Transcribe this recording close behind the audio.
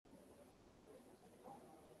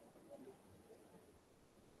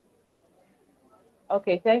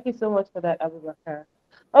Okay, thank you so much for that, Abubakar.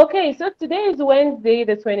 Okay, so today is Wednesday,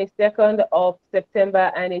 the 22nd of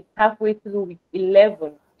September, and it's halfway through week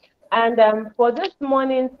 11. And for this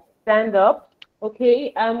morning's stand up,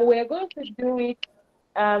 okay, we're going to do it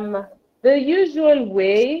um, the usual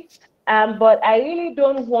way, but I really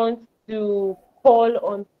don't want to call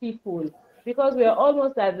on people because we're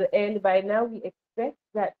almost at the end. By now, we expect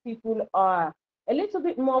that people are a little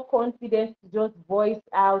bit more confident to just voice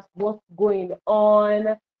out what's going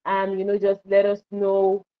on, and just let us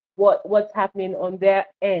know what's happening on their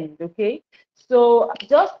end. Okay, so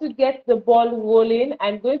just to get the ball rolling,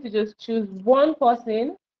 I'm going to just choose one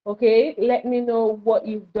person. Okay, let me know what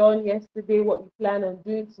you've done yesterday, what you plan on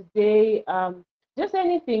doing today. Just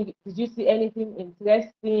anything. Did you see anything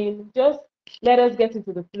interesting? Just let us get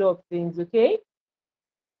into the flow of things, okay?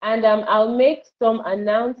 And I'll make some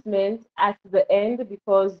announcements at the end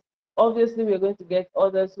because obviously we're going to get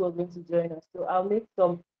others who are going to join us. So I'll make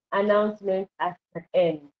some announcements at the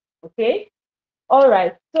end, okay? All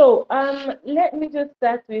right, so let me just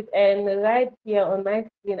start with, and right here on my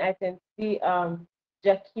screen, I can see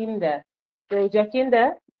Jacinda. So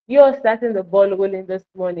Jacinda, you're starting the ball rolling this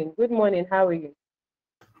morning. Good morning, how are you?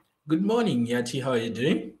 Good morning, Yati. How are you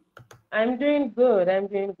doing? I'm doing good, I'm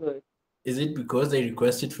doing good. Is it because I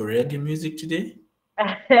requested for reggae music today?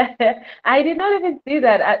 I did not even see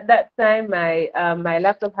that at that time my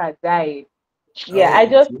laptop had died. Yeah, I Oh,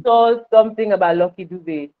 just okay. saw something about Lucky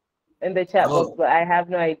Dube in the chat box, Oh, but I have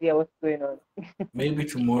no idea what's going on. maybe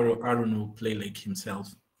tomorrow, I don't know, play like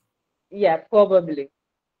himself. Yeah, probably.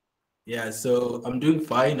 Yeah, so I'm doing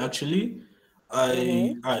fine actually. I,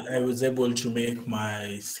 Mm-hmm. I I was able to make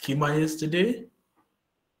my schema yesterday,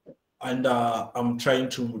 and I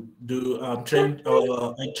tried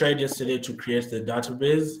yesterday to create the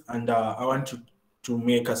database, and I want to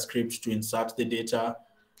make a script to insert the data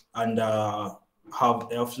and have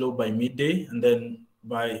airflow by midday, and then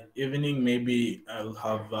by evening maybe I'll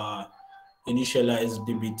have initialized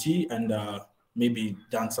dbt and maybe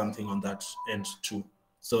done something on that end too.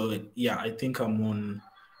 So yeah, I think I'm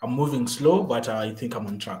moving slow, but I think I'm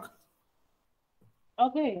on track.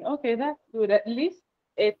 Okay, okay, that's good. At least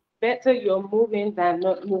it's better you're moving than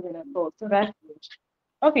not moving at all. So that's good.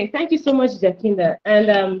 Okay, thank you so much, Jacinda.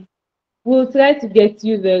 And we'll try to get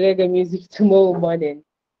you the reggae music tomorrow morning.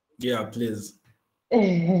 Yeah, please.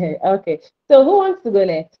 Okay. So who wants to go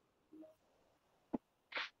next?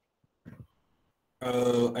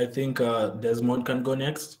 I think Desmond can go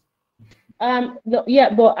next. No, yeah,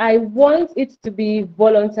 but I want it to be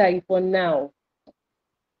voluntary for now.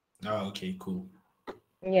 Oh, okay, cool.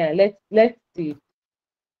 Yeah, let's see.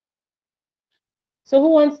 So who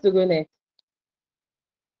wants to go next?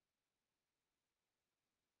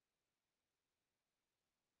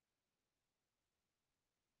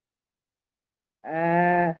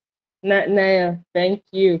 Ah, Naya, thank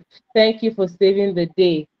you. Thank you for saving the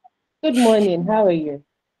day. Good morning. How are you?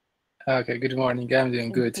 Okay, good morning. I'm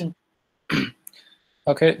doing good.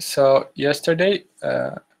 Okay, so yesterday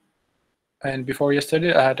and before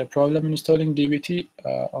yesterday, I had a problem installing DBT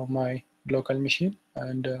on my local machine,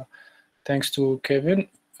 and thanks to Kevin,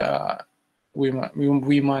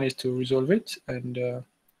 we managed to resolve it. And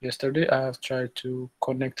yesterday, I have tried to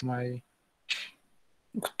connect my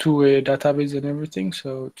to a database and everything.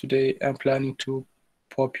 So today, I'm planning to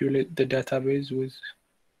populate the database with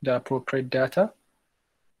the appropriate data.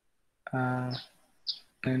 Uh,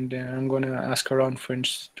 and I'm gonna ask around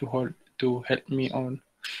friends to help me on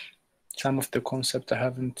some of the concept I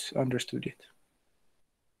haven't understood yet.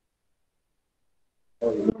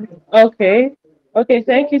 Okay. Okay,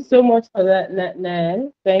 thank you so much for that,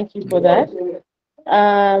 Nan. Thank you for that.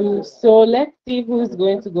 So let's see who's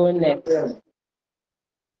going to go next.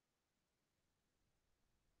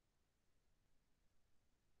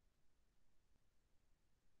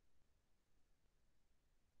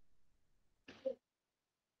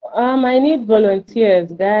 I need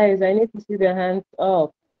volunteers, guys. I need to see their hands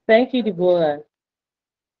up. Thank you, Deborah.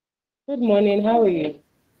 Good morning. How are you?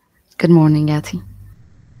 Good morning, Yati.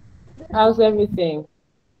 How's everything?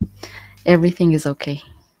 Everything is okay.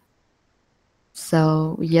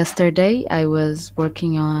 So, yesterday I was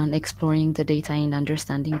working on exploring the data and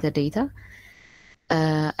understanding the data.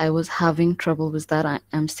 I was having trouble with that.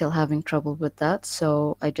 I'm still having trouble with that.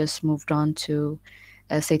 So, I just moved on to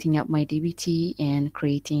setting up my DBT and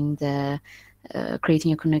creating a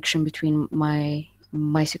connection between my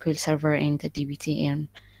MySQL server and the DBT and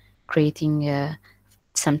creating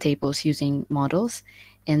some tables using models.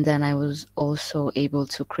 And then I was also able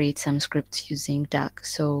to create some scripts using DAC.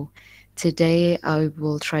 So today I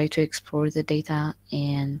will try to explore the data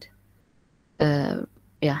and uh,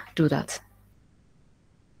 yeah, do that.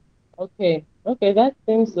 Okay, okay, that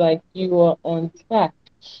seems like you are on track.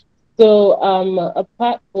 So,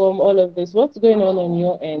 apart from all of this, what's going on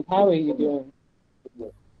your end? How are you doing?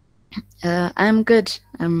 I'm good.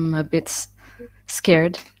 I'm a bit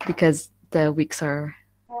scared because the weeks are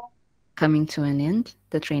coming to an end.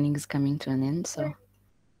 The training is coming to an end. So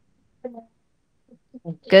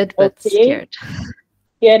good, but Okay, scared.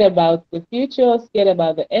 scared about the future, scared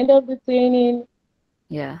about the end of the training.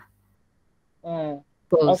 Yeah, Uh,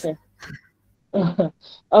 both. okay,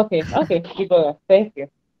 okay, okay, Deborah, thank you.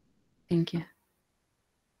 Thank you.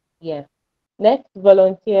 Yeah. Next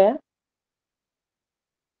volunteer.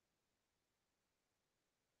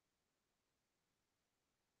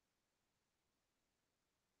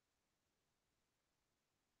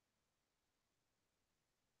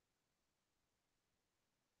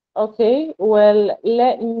 Okay, well,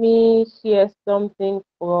 let me hear something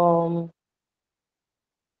from,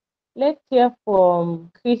 let's hear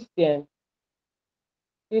from Christian.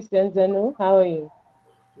 Christian Zenu, how are you?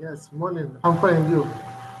 Yes, morning. I'm fine, you.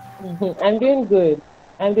 I'm doing good.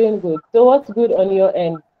 I'm doing good. So what's good on your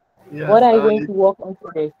end? What Yes, are you going to work on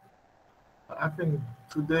today? I think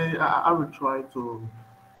today I will try to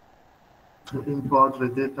import the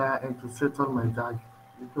data and to settle my tag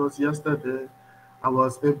because yesterday I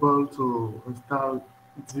was able to install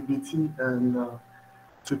GBT and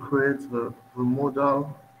to create the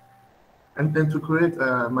model and then to create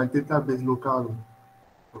my database locally.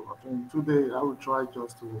 So I think today I will try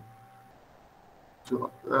just to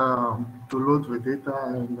load the data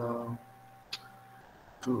and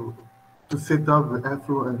to to set up the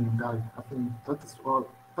airflow and that. I think that is all.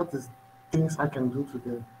 That is things I can do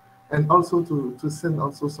today, and also to send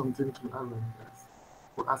also something to Aaron. Yes,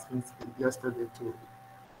 who asked me yesterday to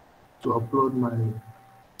upload my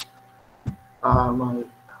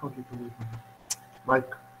how do you call it my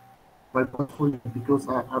my portfolio because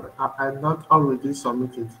I'm not already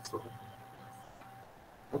submitted. So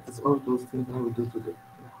that is all those things I will do today.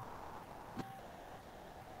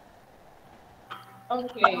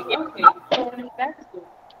 Okay, okay. That's good.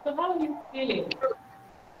 So how are you feeling Uh,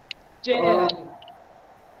 generally?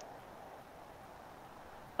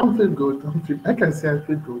 I'm feel good. I can say I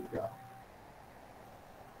feel good. Yeah.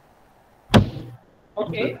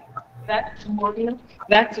 Okay.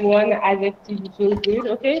 That's one adjective you feel good.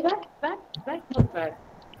 Okay, that's not bad.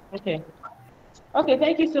 Okay. Okay,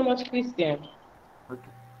 thank you so much, Christian. Okay.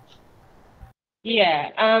 Yeah,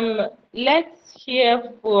 let's hear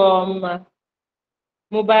from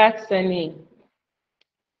Mubarak Sani.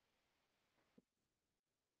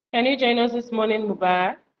 Can you join us this morning,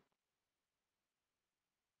 Mubarak?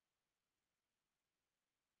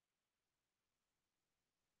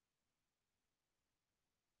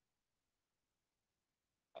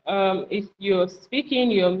 If you're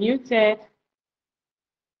speaking, you're muted.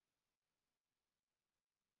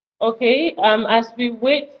 Okay, as we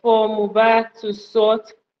wait for Mubarak to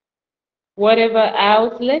sort whatever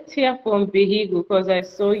out, let's hear from Behigu because I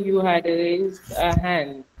saw you had raised a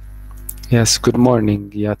hand. Yes, good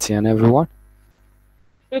morning, Yati and everyone.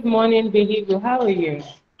 Good morning, Behigu. How are you?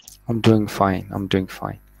 I'm doing fine. I'm doing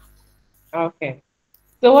fine. Okay.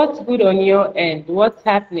 So what's good on your end? What's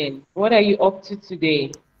happening? What are you up to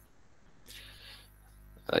today?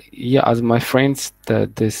 Yeah, as my friends,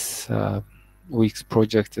 this week's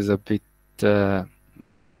project is a bit. Uh,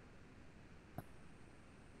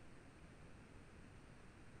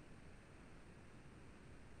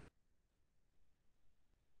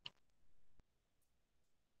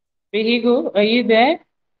 Behigu, are you there?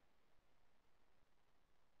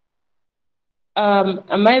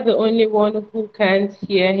 Am I the only one who can't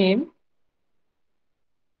hear him?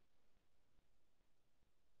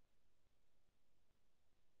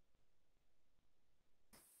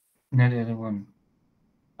 Not everyone.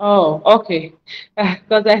 Oh, okay.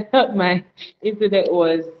 Because I thought my internet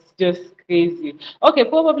was just crazy. Okay,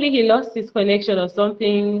 probably he lost his connection or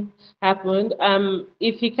something happened.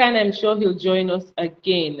 If he can, I'm sure he'll join us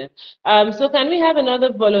again. So can we have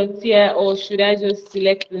another volunteer or should I just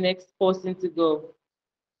select the next person to go?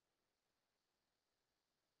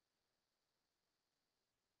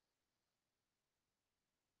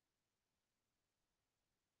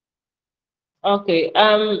 Okay.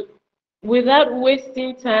 Without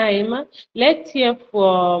wasting time, let's hear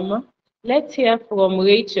from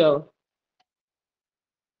Rachel.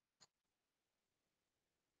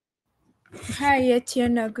 Hi,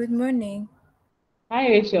 Etienne. Good morning. Hi,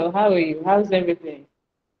 Rachel. How are you? How's everything?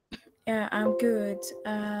 Yeah, I'm good.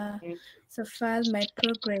 So far, my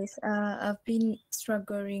progress. I've been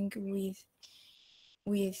struggling with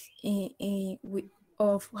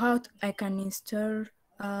of how I can install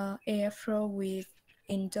Airflow with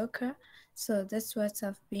in Docker. So that's what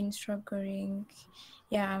I've been struggling.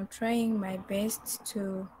 Yeah, I'm trying my best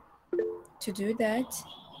to do that.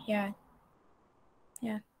 Yeah.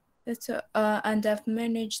 That's and I've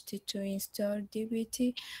managed to install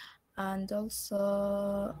DBT and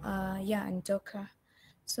also and Docker.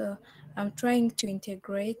 So I'm trying to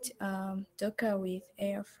integrate Docker with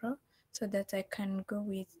Airflow so that I can go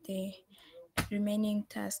with the remaining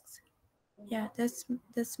tasks. Yeah,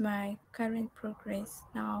 that's my current progress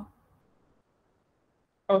now.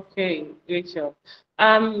 Okay, Rachel.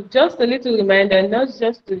 Just a little reminder, not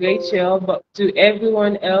just to Rachel, but to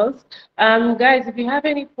everyone else. Guys, if you have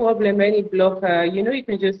any problem, any blocker, you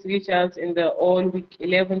can just reach out in the All Week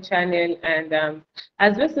 11 channel, and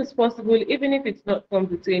as best as possible, even if it's not from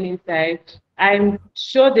the training side, I'm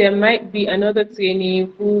sure there might be another trainee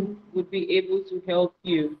who would be able to help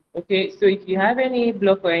you. Okay, so if you have any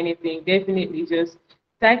block or anything, definitely just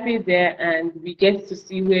type it there and we get to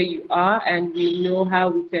see where you are and we know how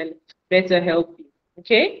we can better help you.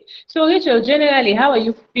 Okay? So Rachel, generally, how are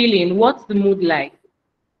you feeling? What's the mood like?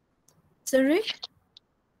 Sorry?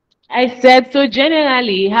 I said, so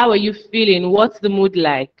generally, how are you feeling? What's the mood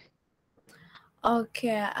like?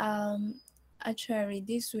 Okay, actually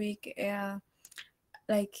this week,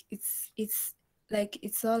 like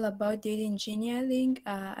it's all about data engineering.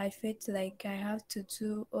 I felt like I have to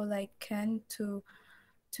do all I can to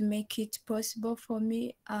make it possible for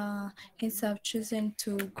me. Hence I've chosen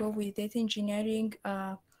to go with data engineering.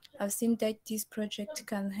 I've seen that this project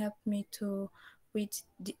can help me to with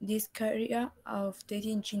this career of data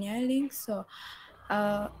engineering. So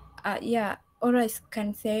yeah, all I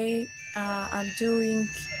can say, I'm doing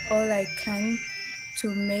all I can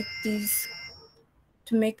to make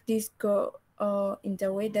this go in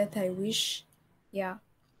the way that I wish. Yeah,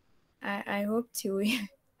 I hope to win.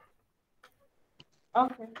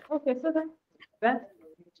 Okay, so that's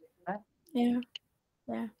that.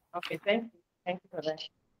 Yeah. Okay, thank you for that.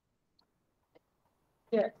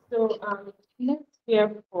 Yeah, so let's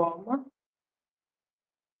hear from,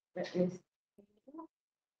 let me see.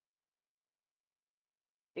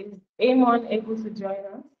 Is Amon able to join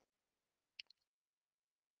us?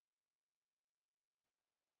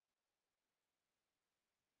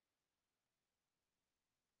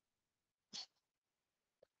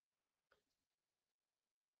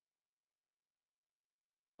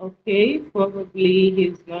 Okay, probably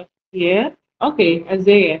he's not here. Okay,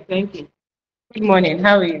 Isaiah, thank you. Good morning,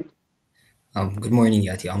 how are you? Good morning,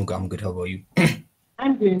 Yati. I'm good. How about you?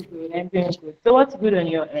 I'm doing good, So what's good on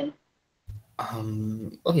your end?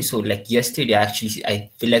 Okay, so like yesterday, actually, I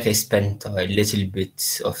feel like I spent a little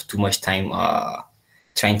bit of too much time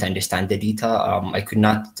trying to understand the data. I could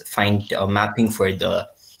not find a mapping for the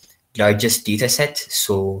largest data set,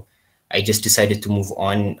 so I just decided to move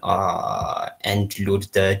on and load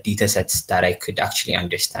the data sets that I could actually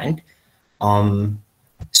understand.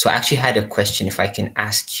 So I actually had a question, if I can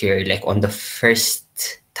ask here, like on the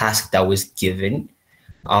first task that was given.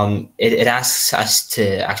 It asks us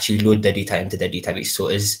to actually load the data into the database. So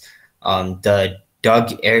is the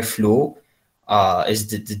DUG Airflow, is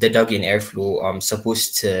the DUG in Airflow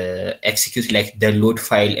supposed to execute like the load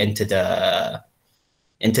file into the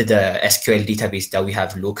SQL database that we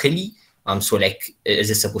have locally? So like,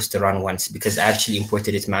 is it supposed to run once? Because I actually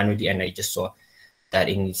imported it manually and I just saw that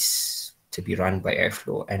it needs to be run by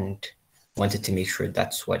Airflow and wanted to make sure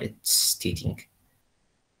that's what it's stating.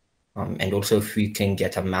 And also if we can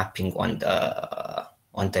get a mapping on the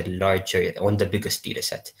biggest data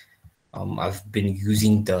set. I've been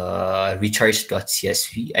using the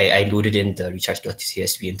recharge.csv. I loaded in the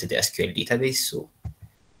recharge.csv into the SQL database. So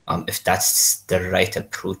if that's the right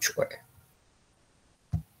approach or.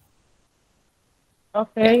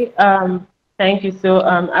 Okay, thank you. So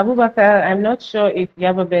Abubakar, I'm not sure if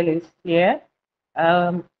Yababel is here.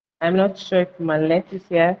 I'm not sure if Malet is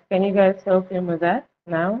here. Can you guys help him with that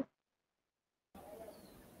now?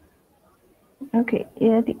 Okay,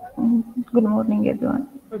 yeah, good morning, everyone.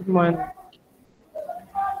 Good morning.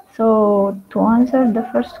 So to answer the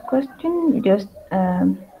first question, just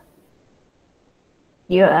I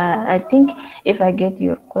think if I get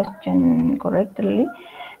your question correctly,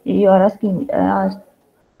 you are asking us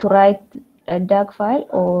to write a DAG file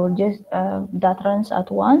or just that runs at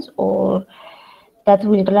once or that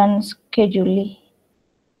will run schedulely.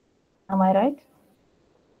 Am I right?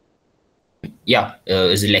 Yeah,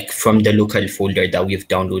 is it like from the local folder that we've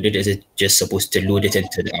downloaded? Is it just supposed to load it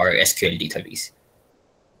into our SQL database?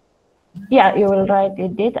 Yeah, you will write a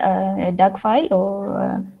DAG file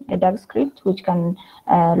or a DAG script which can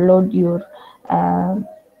load your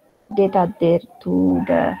data there to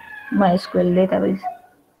the MySQL database.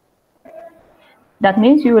 That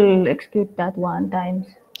means you will execute that one times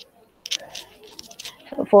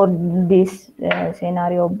for this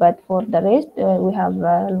scenario, but for the rest, we have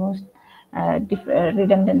almost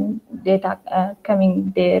redundant data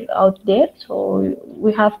coming there out there. So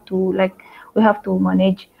we have to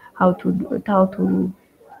manage how to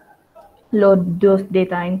load those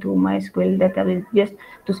data into MySQL database. Just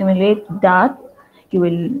to simulate that, you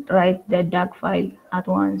will write the DAG file at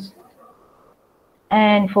once.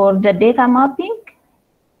 And for the data mapping,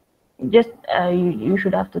 just you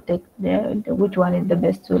should have to take which one is the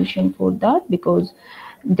best solution for that, because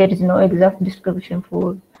there is no exact description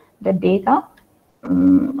for the data.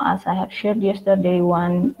 As I have shared yesterday,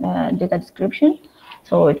 one data description,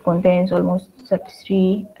 so it contains almost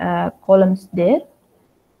 33 columns there.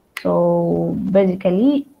 So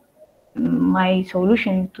basically, my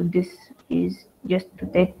solution to this is just to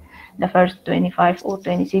take the first 25 or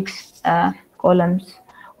 26 columns,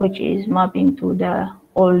 which is mapping to the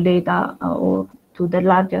all data or to the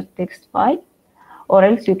largest text file, or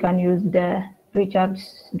else you can use the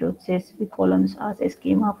recharge.csv columns as a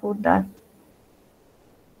schema for that.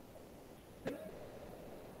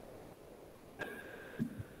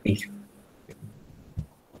 Thank you.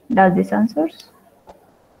 Does this answers?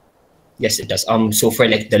 Yes, it does. So for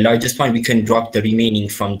like the largest one, we can drop the remaining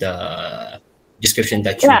from the description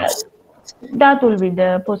that you used. That will be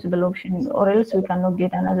the possible option, or else we cannot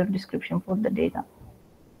get another description for the data.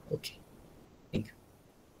 Okay, thank you.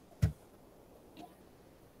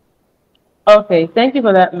 Okay, thank you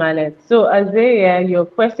for that, Malet. So Isaiah, your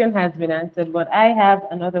question has been answered, but I have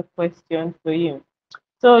another question for you.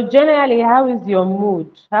 So generally, how is your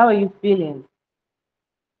mood? How are you feeling?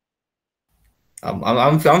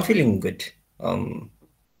 I'm feeling good.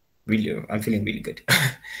 Really, I'm feeling really good.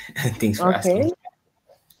 Thanks for asking.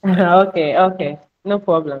 Okay. No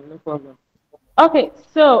problem, no problem. Okay,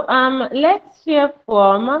 so let's hear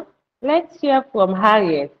from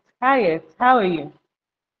Harriet. Harriet, how are you?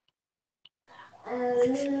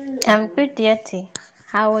 I'm good, Yeti.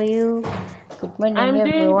 How are you? Good morning, I'm doing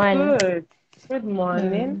everyone. good. Good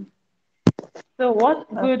morning. Mm. So what's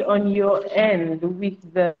good on your end with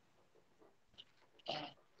the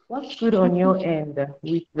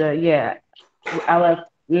our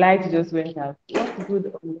light just went out. What's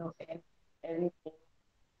good on your end? Anything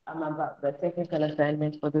about the technical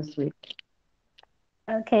assignment for this week?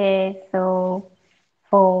 Okay, so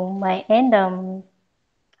for my end,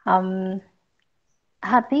 I'm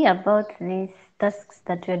happy about these tasks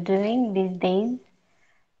that we're doing these days.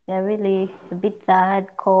 They're really a bit the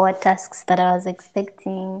hardcore tasks that I was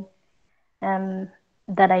expecting, um,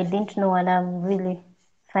 that I didn't know, and I'm really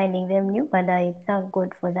finding them new, and I thank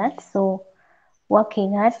God for that. So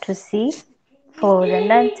working hard to see for the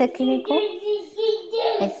non-technical.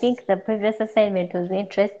 I think the previous assignment was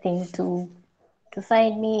interesting to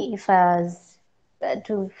find me if I was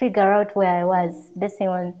to figure out where I was based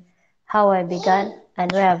on how I began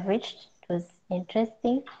and where I've reached. It was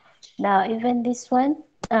interesting. Now even this one,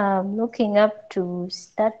 looking up to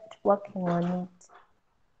start working on it.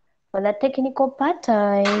 For the technical part,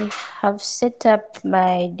 I have set up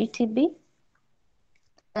my DTB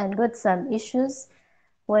and got some issues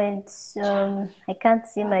when I can't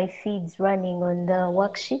see my feeds running on the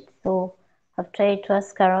worksheet, so I've tried to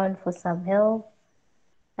ask around for some help,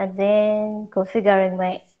 and then configuring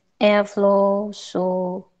my airflow,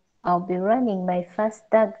 so I'll be running my first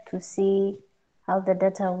tag to see how the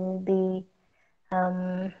data will be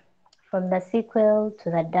from the SQL to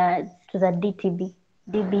the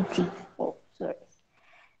DBT. Oh, sorry.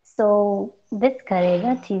 So basically,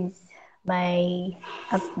 that is my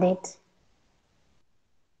update.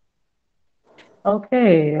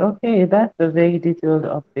 Okay, that's a very detailed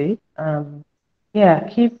update. Yeah,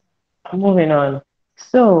 keep moving on.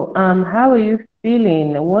 So, how are you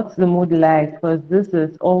feeling? What's the mood like? Because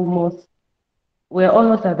we're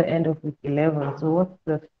almost at the end of week 11. So, what's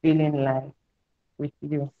the feeling like with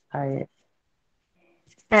you, Harriet?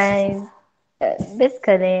 I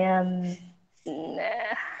basically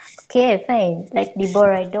okay, fine. Like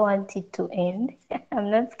Deborah, I don't want it to end. I'm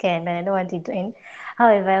not scared, but I don't want it to end.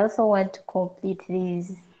 However, I also want to complete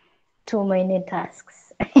these 2 minute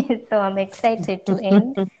tasks. So I'm excited to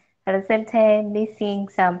end. At the same time, missing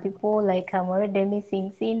some people, like I'm already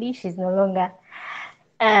missing Cindy. She's no longer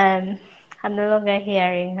um, I'm no longer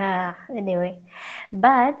hearing her anyway.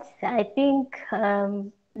 But I think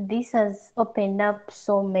this has opened up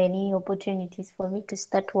so many opportunities for me to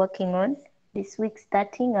start working on. This week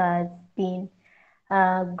starting has been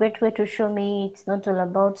a great way to show me it's not all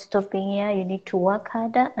about stopping here. You need to work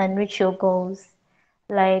harder and reach your goals.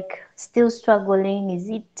 Like still struggling, is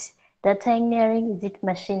it data engineering? Is it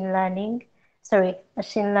machine learning? sorry,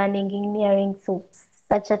 machine learning engineering, so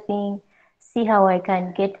such a thing, see how I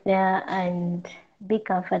can get there and be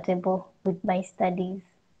comfortable with my studies.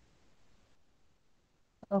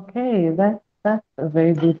 Okay, that's a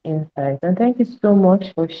very good insight. And thank you so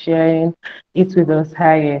much for sharing it with us,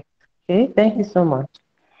 Harriet. Okay, thank you so much.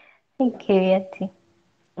 Thank you, Yati.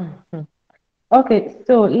 Mhm. Okay,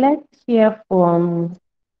 so let's hear from.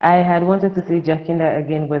 I had wanted to say Jacinda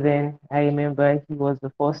again, but then I remember he was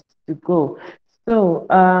the first to go. So,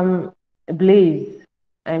 Blaze,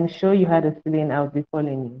 I'm sure you had a feeling I would be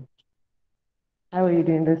calling you. How are you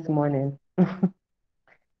doing this morning?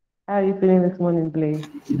 How are you feeling this morning, Blaze?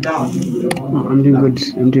 Oh, I'm doing good.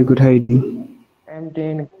 I'm doing good. How are you doing? I'm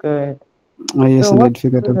doing good. Oh yes, So, and what's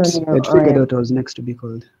good on I'd your figured end? out I was next to be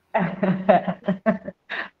called.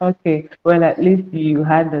 Okay, well, at least you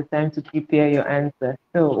had the time to prepare your answer.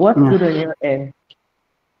 So, what's Yeah. good on your end?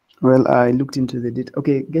 Well, I looked into the data.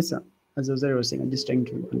 Okay, guess as Ozari was saying, I'm just trying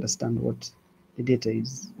to understand what the data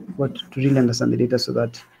is, what to really understand the data, so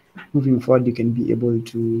that moving forward you can be able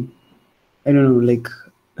to, I don't know, like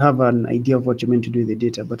have an idea of what you're meant to do with the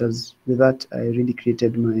data. But as with that, I really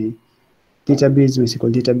created my database, my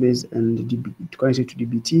SQL database, and connected to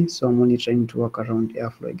DBT. So I'm only trying to work around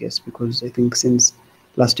Airflow, I guess, because I think since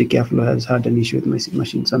last week Airflow has had an issue with my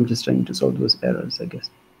machine, so I'm just trying to solve those errors, I guess.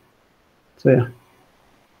 So yeah.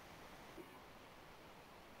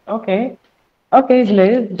 Okay. Okay,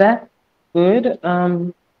 Liz, that's good.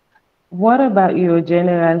 What about your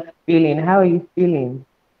general feeling? How are you feeling?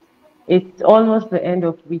 It's almost the end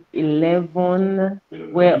of week 11.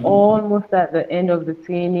 We're almost at the end of the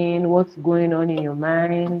training. What's going on in your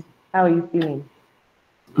mind? How are you feeling?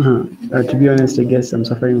 To be honest, I guess I'm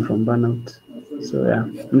suffering from burnout. So yeah,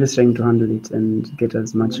 I'm just trying to handle it and get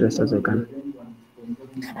as much rest as I can.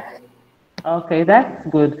 Okay, that's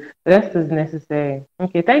good. Rest is necessary.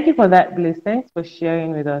 Okay, thank you for that, Bliss. Thanks for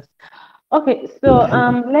sharing with us. Okay, so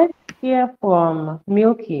let's hear from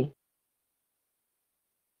Milky.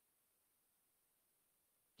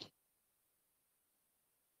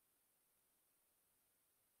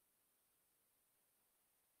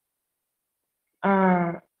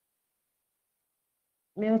 Uh,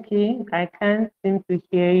 Milky, I can't seem to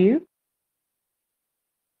hear you.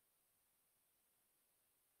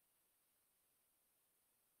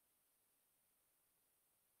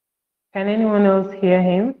 Can anyone else hear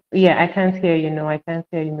him? Yeah, I can't hear you. No, I can't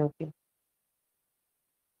hear you, Milky.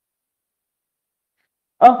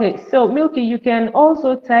 Okay, so Milky, you can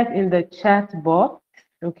also type in the chat box,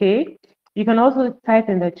 okay? You can also type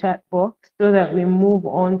in the chat box so that we move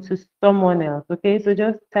on to someone else, okay? So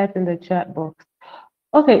just type in the chat box.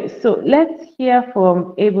 Okay, so let's hear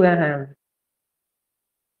from Abraham.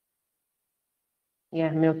 Yeah,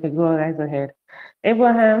 Milky, go right ahead.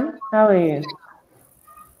 Abraham, how are you?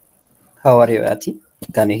 How are you, Ati?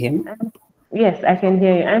 Can you hear me? Yes, I can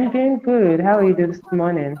hear you. I'm doing good. How are you this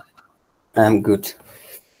morning? I'm good.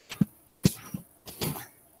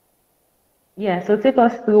 Yeah, so take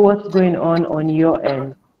us through what's going on your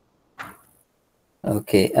end.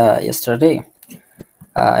 Okay, yesterday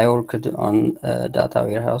I worked on a data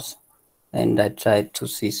warehouse, and I tried to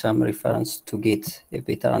see some reference to get a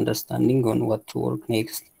better understanding on what to work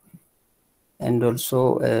next. And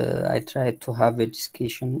also I tried to have a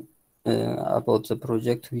discussion about the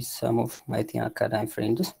project with some of my Teen Academy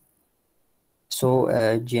friends. So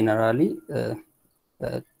generally,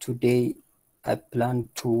 today I plan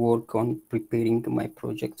to work on preparing my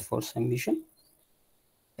project for submission.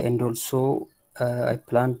 And also I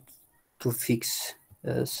plan to fix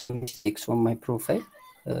some mistakes on my profile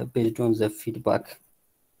based on the feedback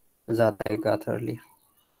that I got earlier.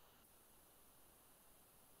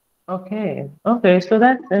 Okay, so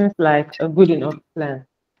that seems like a good enough plan.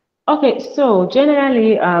 Okay, so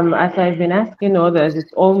generally, as I've been asking others,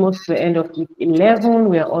 it's almost the end of week 11.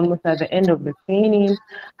 We are almost at the end of the training.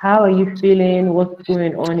 How are you feeling? What's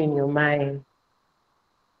going on in your mind?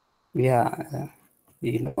 Yeah,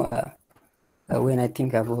 when I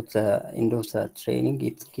think about the end of the training,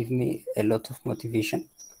 it gives me a lot of motivation,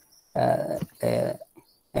 and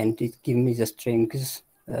it gives me the strength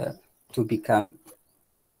to become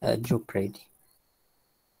job ready.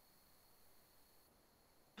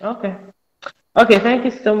 Okay. Okay, thank you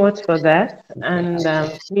so much for that. And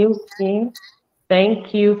Milky,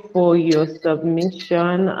 thank you for your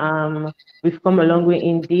submission. We've come a long way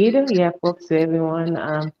indeed. Yeah, folks, to everyone.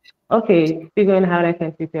 Okay, figuring how I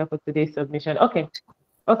can prepare for today's submission. Okay,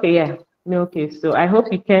 yeah, Milky. So I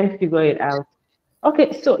hope you can figure it out.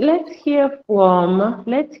 Okay, so let's hear from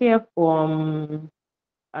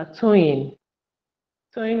Toyin.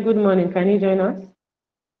 Toyin, good morning. Can you join us?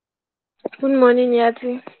 Good morning,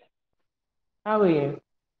 Yati. How are you?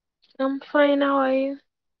 I'm fine. How are you?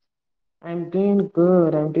 I'm doing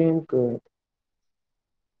good. I'm doing good.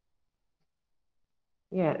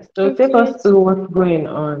 Yeah. So take Okay. us through what's going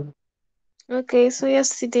on. Okay. So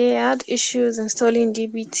yesterday I had issues installing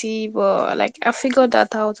DBT, but like I figured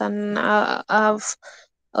that out, and I've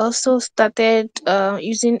also started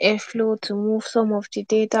using Airflow to move some of the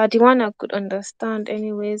data, the one I could understand,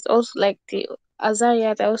 anyways. Also, like the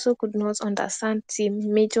Azariat, I also could not understand the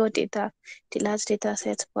major data, the large data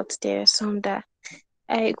sets, but there are some that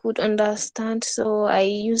I could understand, so I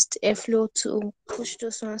used Airflow to push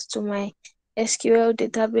those ones to my SQL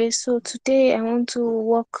database. So today I want to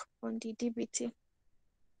work on the DBT.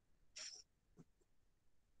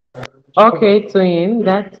 Okay, Twin,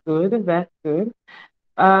 that's good. That's good.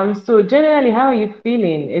 So generally, how are you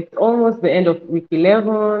feeling? It's almost the end of week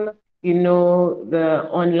 11. You know, the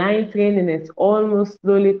online training is almost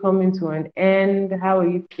slowly coming to an end. How are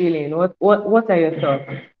you feeling? What are your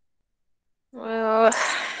thoughts? Well,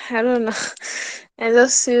 I don't know. I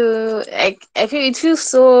just feel like I feel it feels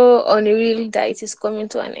so unreal that it is coming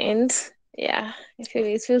to an end. Yeah,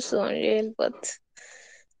 it feels so unreal, but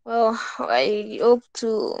well, I hope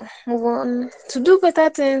to move on to do better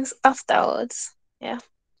things afterwards. Yeah.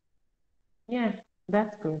 Yeah,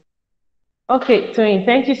 that's good. Okay, Tony,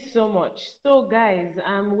 thank you so much. So, guys,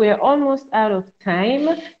 we're almost out of time,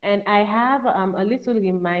 and I have a little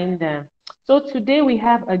reminder. So today we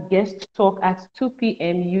have a guest talk at 2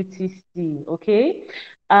 p.m. UTC. Okay,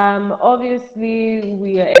 obviously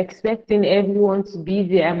we are expecting everyone to be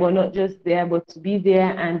there, but not just there, but to be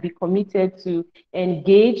there and be committed to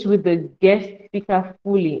engage with the guest speaker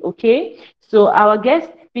fully. Okay, so our guest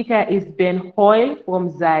speaker is Ben Hoyle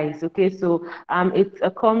from Zeiss. Okay, so it's a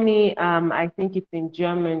company, I think it's in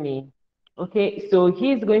Germany. Okay, so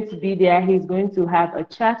he's going to be there. He's going to have a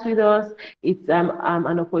chat with us. It's an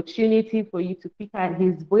opportunity for you to pick at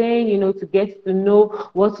his brain, you know, to get to know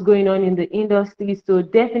what's going on in the industry. So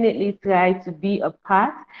definitely try to be a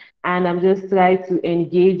part and I'm just try to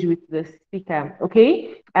engage with the speaker,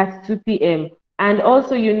 okay, at 2 p.m. And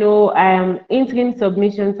also, you know, interim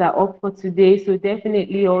submissions are up for today, so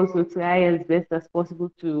definitely also try as best as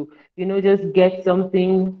possible to, you know, just get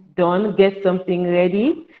something done, get something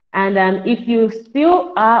ready. And if you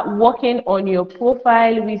still are working on your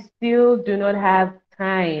profile, we still do not have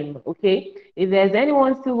time, okay? If there's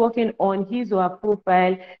anyone still working on his or her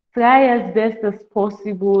profile, try as best as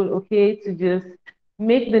possible, okay, to just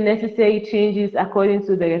make the necessary changes according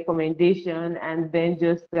to the recommendation and then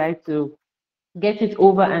just try to get it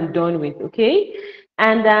over and done with, okay?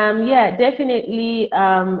 And yeah, definitely,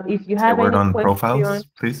 if you Say a have word any on questions, profiles,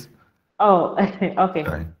 please. oh, okay,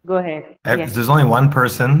 Sorry. go ahead. Yeah. There's only one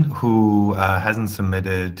person who hasn't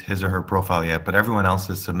submitted his or her profile yet, but everyone else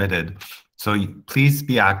has submitted. So please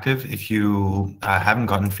be active. If you haven't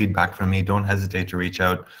gotten feedback from me, don't hesitate to reach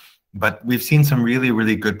out. But we've seen some really,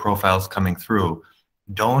 really good profiles coming through.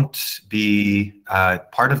 Don't be,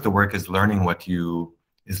 part of the work is learning what you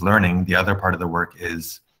is learning. The other part of the work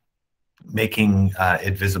is making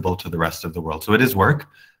it visible to the rest of the world. So it is work,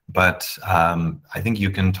 but I think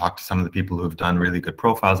you can talk to some of the people who've done really good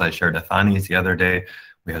profiles. I shared Athani's the other day.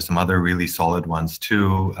 We have some other really solid ones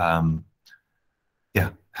too.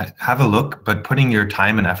 Yeah, have a look, but putting your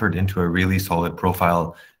time and effort into a really solid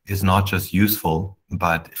profile is not just useful,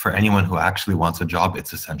 but for anyone who actually wants a job,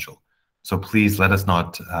 it's essential. So please let us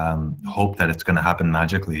not hope that it's going to happen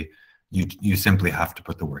magically. You simply have to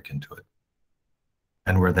put the work into it.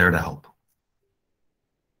 And we're there to help.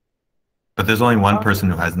 But there's only one person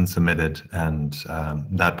who hasn't submitted, and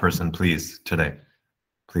that person, please, today,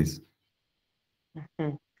 please.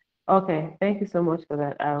 Okay, thank you so much for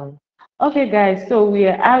that. Okay, guys, so we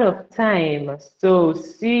are out of time. So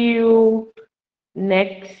see you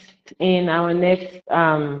next in our next.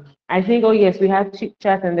 I think. Oh yes, we have chit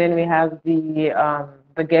chat, and then we have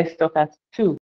the guest talk at 2.